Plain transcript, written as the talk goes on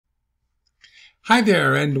Hi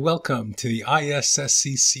there and welcome to the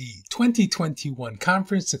ISSCC 2021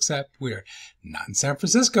 conference, except we're not in San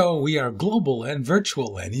Francisco. We are global and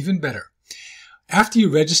virtual and even better. After you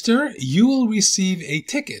register, you will receive a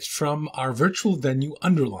ticket from our virtual venue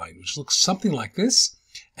Underline, which looks something like this,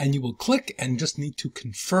 and you will click and just need to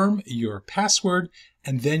confirm your password,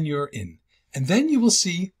 and then you're in. And then you will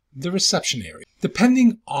see the reception area.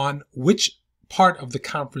 Depending on which part of the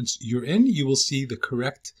conference you're in, you will see the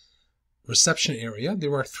correct reception area.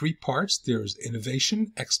 There are three parts. There's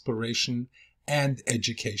innovation, exploration, and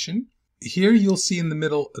education. Here you'll see in the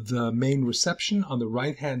middle the main reception. On the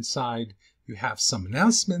right-hand side, you have some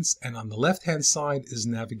announcements, and on the left-hand side is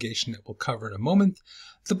navigation that we'll cover in a moment.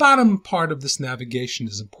 The bottom part of this navigation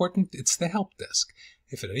is important. It's the help desk.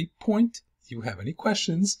 If at any point you have any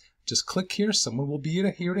questions, just click here. Someone will be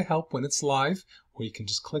here to help when it's live, or you can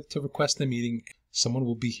just click to request a meeting. Someone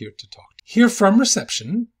will be here to talk. Here from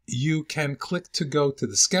reception, you can click to go to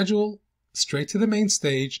the schedule, straight to the main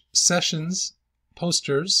stage, sessions,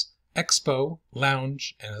 posters, expo,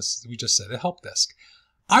 lounge, and as we just said, a help desk.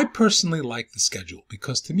 I personally like the schedule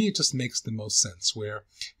because to me it just makes the most sense, where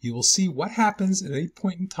you will see what happens at any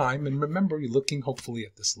point in time. And remember, you're looking hopefully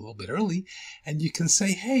at this a little bit early, and you can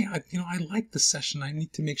say, hey, I like this session. I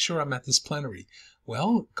need to make sure I'm at this plenary.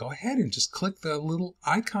 Well, go ahead and just click the little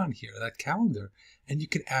icon here, that calendar, and you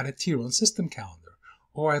can add it to your own system calendar.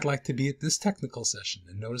 Or I'd like to be at this technical session,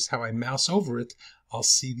 and notice how I mouse over it, I'll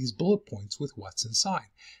see these bullet points with what's inside.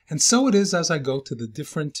 And so it is as I go to the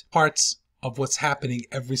different parts of what's happening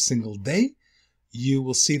every single day. You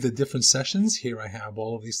will see the different sessions. Here I have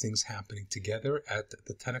all of these things happening together at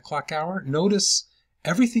the 10 o'clock hour. Notice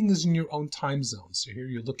everything is in your own time zone. So here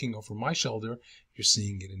you're looking over my shoulder. You're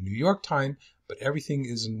seeing it in New York time, but everything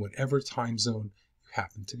is in whatever time zone you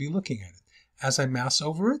happen to be looking at it. As I mouse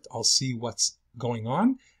over it, I'll see what's going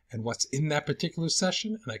on and what's in that particular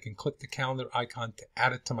session, and I can click the calendar icon to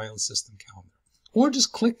add it to my own system calendar. Or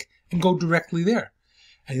just click and go directly there.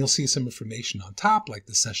 And you'll see some information on top, like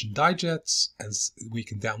the session digests, and we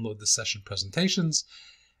can download the session presentations.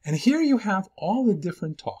 And here you have all the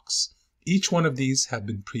different talks. Each one of these have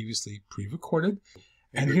been previously pre-recorded.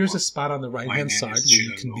 And here's a spot on the right-hand side where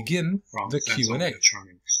you can begin the Q&A.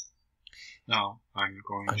 Now I'm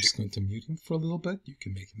just going to mute him for a little bit. You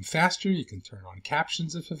can make him faster. You can turn on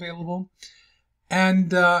captions if available.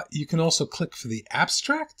 And you can also click for the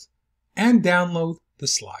abstract and download the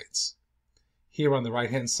slides. Here on the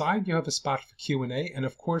right-hand side, you have a spot for Q&A. And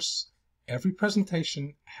of course, every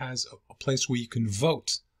presentation has a place where you can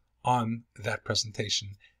vote on that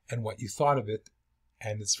presentation and what you thought of it.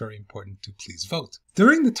 And it's very important to please vote.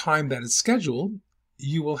 During the time that is scheduled,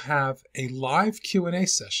 you will have a live Q&A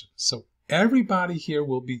session. So everybody here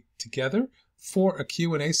will be together for a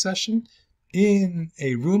Q&A session in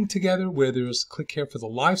a room together where there's click here for the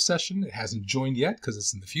live session. It hasn't joined yet because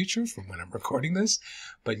it's in the future from when I'm recording this,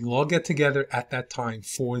 but you'll all get together at that time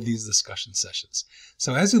for these discussion sessions.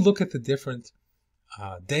 So as you look at the different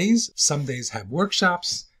days, some days have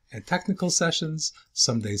workshops and technical sessions,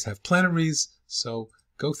 some days have plenaries. So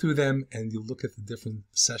go through them and you look at the different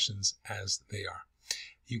sessions as they are.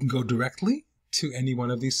 You can go directly to any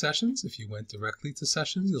one of these sessions. If you went directly to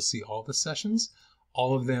sessions, you'll see all the sessions.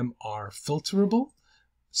 All of them are filterable,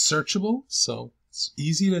 searchable, so it's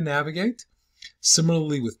easy to navigate.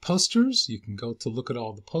 Similarly with posters, you can go to look at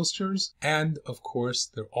all the posters, and of course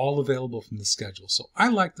they're all available from the schedule. So I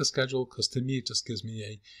like the schedule because to me it just gives me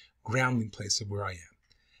a grounding place of where I am.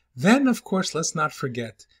 Then of course let's not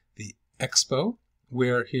forget the expo,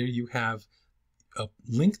 where here you have a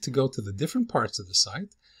link to go to the different parts of the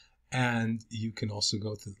site. And you can also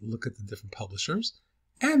go to look at the different publishers.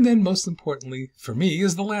 And then most importantly for me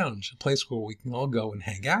is the lounge, a place where we can all go and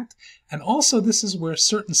hang out. And also this is where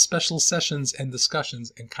certain special sessions and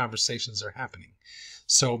discussions and conversations are happening.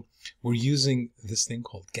 So we're using this thing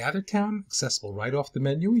called GatherTown, accessible right off the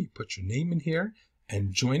menu. You put your name in here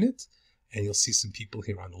and join it. And you'll see some people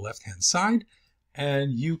here on the left-hand side.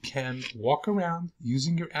 And you can walk around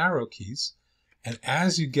using your arrow keys. And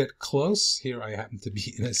as you get close, here I happen to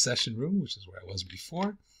be in a session room, which is where I was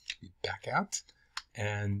before. You back out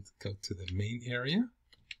and go to the main area.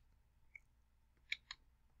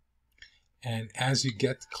 And as you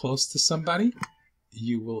get close to somebody,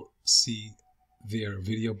 you will see their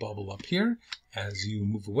video bubble up here. As you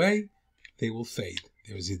move away, they will fade.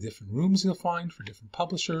 There's the different rooms you'll find for different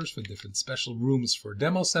publishers, for different special rooms for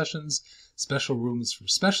demo sessions, special rooms for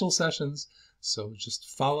special sessions. So just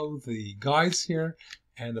follow the guides here.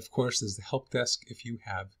 And of course, there's the help desk if you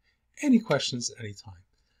have any questions at any time.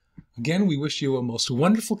 Again, we wish you a most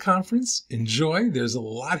wonderful conference. Enjoy. There's a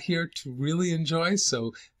lot here to really enjoy,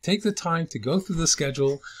 so take the time to go through the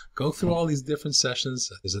schedule, go through all these different sessions.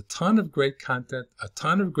 There's a ton of great content, a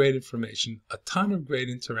ton of great information, a ton of great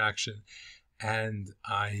interaction, and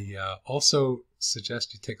I also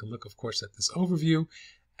suggest you take a look, of course, at this overview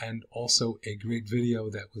and also a great video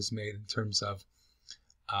that was made in terms of,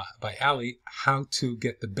 by Ali, how to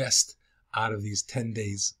get the best out of these 10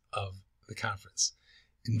 days of the conference.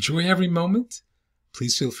 Enjoy every moment.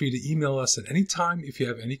 Please feel free to email us at any time if you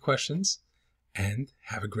have any questions, and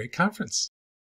have a great conference.